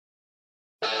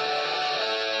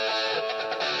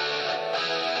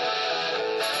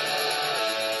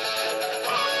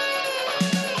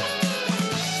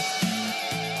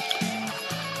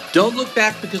Don't look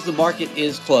back because the market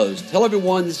is closed. Hello,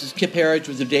 everyone. This is Kip Herriage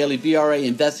with your daily VRA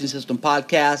Investing System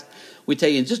podcast. We tell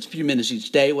you in just a few minutes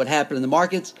each day what happened in the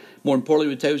markets. More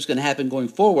importantly, we tell you what's going to happen going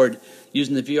forward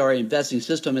using the VRA Investing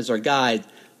System as our guide.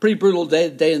 Pretty brutal day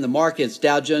today in the markets.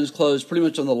 Dow Jones closed pretty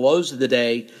much on the lows of the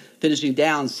day, finishing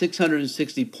down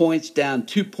 660 points, down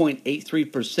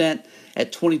 2.83%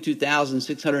 at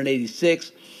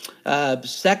 22,686.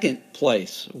 Second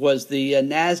place was the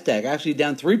NASDAQ, actually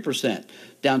down 3%,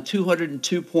 down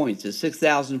 202 points at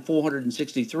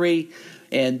 6,463.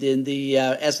 And then the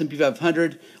S&P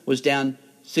 500 was down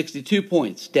 62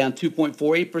 points, down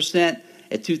 2.48%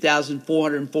 at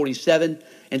 2,447.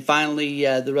 And finally,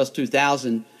 the Russell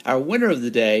 2000, our winner of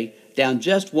the day, down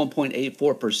just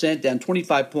 1.84%, down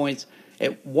 25 points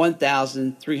at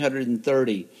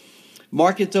 1,330.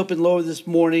 Markets opened lower this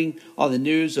morning on the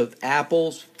news of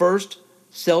Apple's first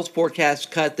sales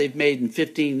forecast cut they've made in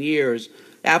 15 years.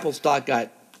 Apple stock got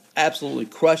absolutely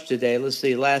crushed today. Let's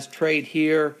see, last trade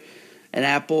here, and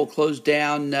Apple closed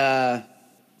down $15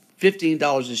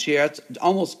 a share. That's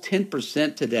almost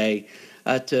 10% today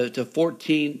to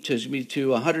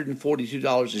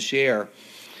 $142 a share.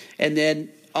 And then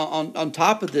on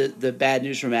top of the bad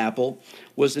news from Apple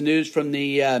was the news from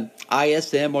the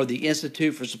ISM, or the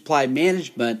Institute for Supply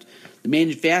Management. The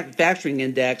manufacturing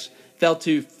index fell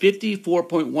to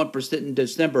 54.1% in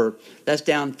December. That's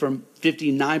down from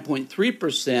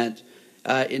 59.3%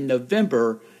 in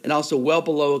November, and also well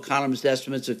below economists'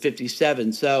 estimates of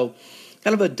 57. So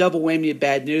kind of a double whammy of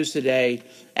bad news today.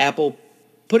 Apple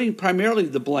putting primarily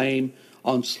the blame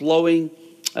on slowing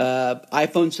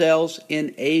iPhone sales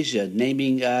in Asia,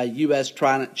 naming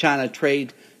U.S.-China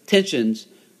trade tensions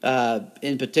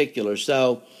in particular.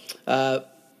 So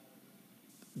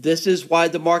this is why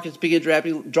the markets began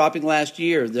dropping last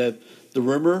year. The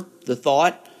rumor, the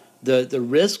thought, the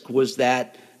risk was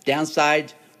that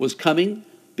downside was coming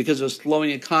because of a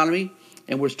slowing economy,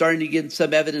 and we're starting to get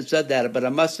some evidence of that. But I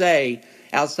must say,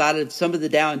 outside of some of the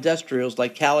Dow Industrials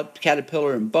like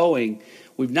Caterpillar and Boeing,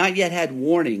 we've not yet had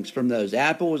warnings from those.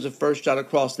 Apple was the first shot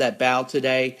across that bow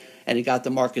today, and it got the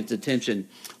market's attention.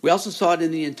 We also saw it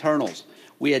in the internals.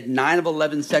 We had 9 of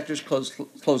 11 sectors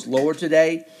closed lower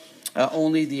today.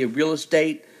 Only the real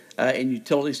estate and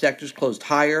utility sectors closed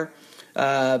higher.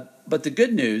 But the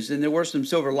good news, and there were some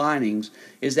silver linings,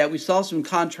 is that we saw some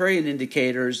contrarian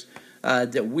indicators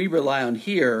that we rely on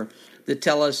here that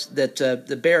tell us that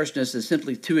the bearishness is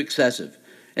simply too excessive.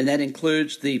 And that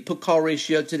includes the put-call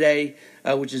ratio today,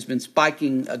 which has been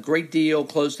spiking a great deal,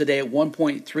 closed today at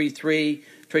 1.33,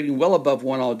 trading well above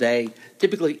 1 all day.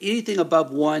 Typically, anything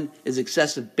above 1 is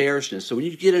excessive bearishness. So when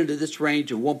you get into this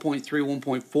range of 1.3,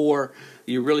 1.4,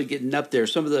 you're really getting up there.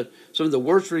 Some of the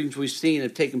worst readings we've seen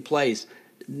have taken place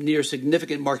near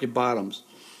significant market bottoms.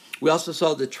 We also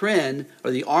saw the trend,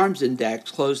 or the ARMS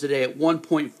index, close today at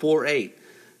 1.48.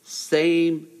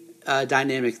 Same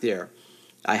dynamic there.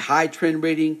 A high trend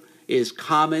rating is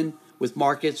common with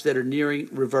markets that are nearing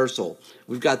reversal.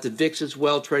 We've got the VIX as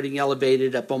well, trading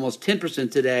elevated, up almost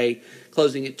 10% today,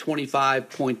 closing at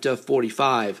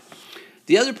 25.45.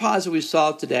 The other positive we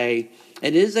saw today,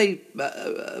 and it is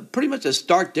pretty much a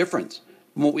stark difference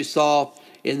from what we saw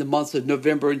in the months of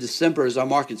November and December as our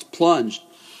markets plunged.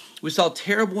 We saw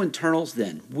terrible internals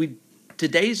then.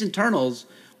 Today's internals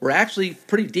were actually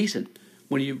pretty decent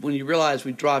when you realize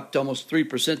we dropped almost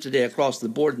 3% today across the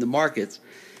board in the markets.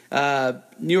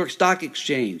 New York Stock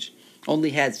Exchange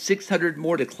only had 600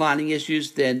 more declining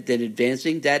issues than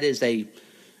advancing. That is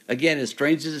again, as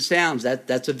strange as it sounds,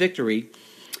 that's a victory.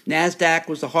 NASDAQ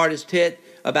was the hardest hit,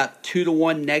 about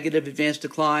 2-to-1 negative advance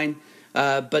decline.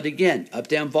 But again,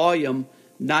 up-down volume,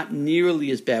 not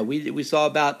nearly as bad. We saw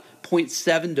about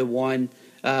 0.7-to-1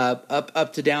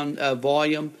 up to down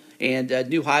volume, and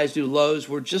new highs, new lows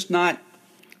were just not.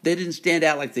 They didn't stand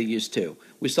out like they used to.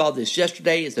 We saw this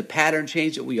yesterday as a pattern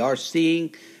change that we are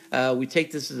seeing. We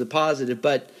take this as a positive,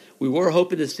 but we were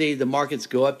hoping to see the markets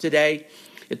go up today.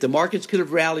 If the markets could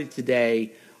have rallied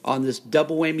today on this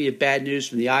double whammy of bad news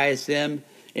from the ISM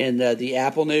and the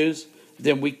Apple news,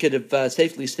 then we could have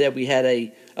safely said we had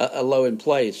a low in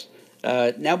place.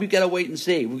 Now we've got to wait and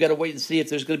see. We've got to wait and see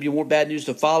if there's going to be more bad news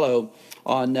to follow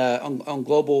on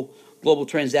global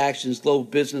transactions, global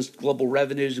business, global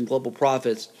revenues, and global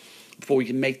profits before we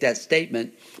can make that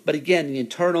statement. But again, the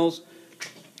internals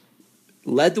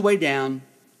led the way down.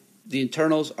 The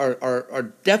internals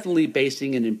are definitely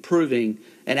basing and improving.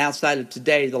 And outside of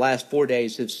today, the last 4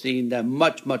 days have seen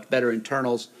much, much better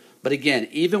internals. But again,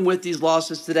 even with these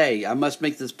losses today, I must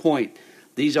make this point.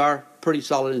 These are pretty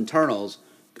solid internals,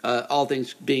 all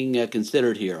things being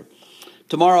considered here.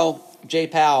 Tomorrow, Jay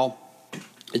Powell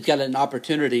has got an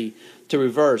opportunity to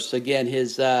reverse, again,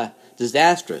 his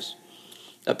disastrous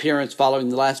appearance following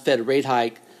the last Fed rate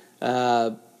hike.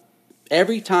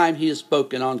 Every time he has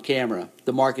spoken on camera,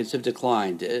 the markets have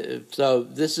declined. So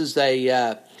this is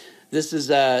a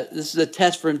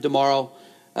test for him tomorrow.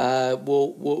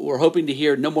 We're hoping to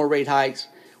hear no more rate hikes.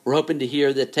 We're hoping to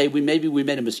hear that, hey, we made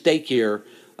a mistake here,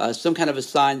 some kind of a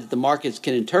sign that the markets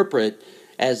can interpret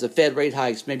as the Fed rate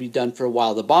hikes may be done for a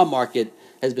while. The bond market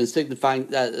has been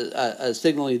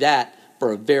signaling that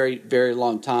for a very, very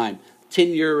long time.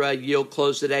 10-year yield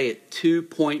closed today at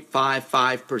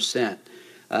 2.55%.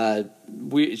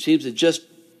 It seems that just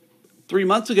 3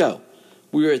 months ago,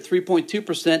 we were at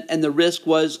 3.2%, and the risk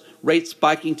was rates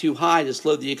spiking too high to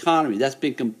slow the economy. That's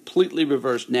been completely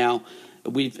reversed now.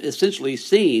 We've essentially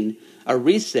seen a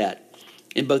reset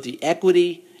in both the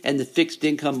equity and the fixed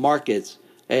income markets,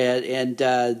 and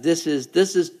this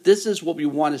is what we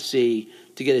want to see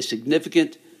to get a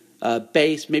significant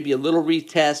base, maybe a little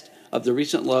retest of the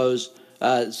recent lows,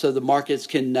 so the markets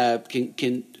can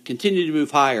continue to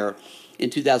move higher in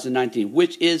 2019,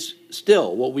 which is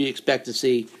still what we expect to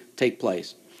see take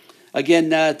place. Again,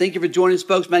 thank you for joining us,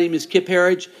 folks. My name is Kip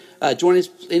Herriage. Join us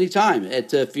anytime at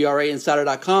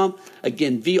VRAinsider.com.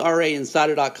 Again,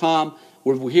 VRAinsider.com.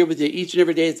 We're here with you each and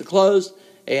every day at the close,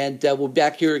 and we'll be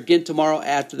back here again tomorrow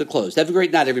after the close. Have a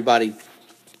great night, everybody.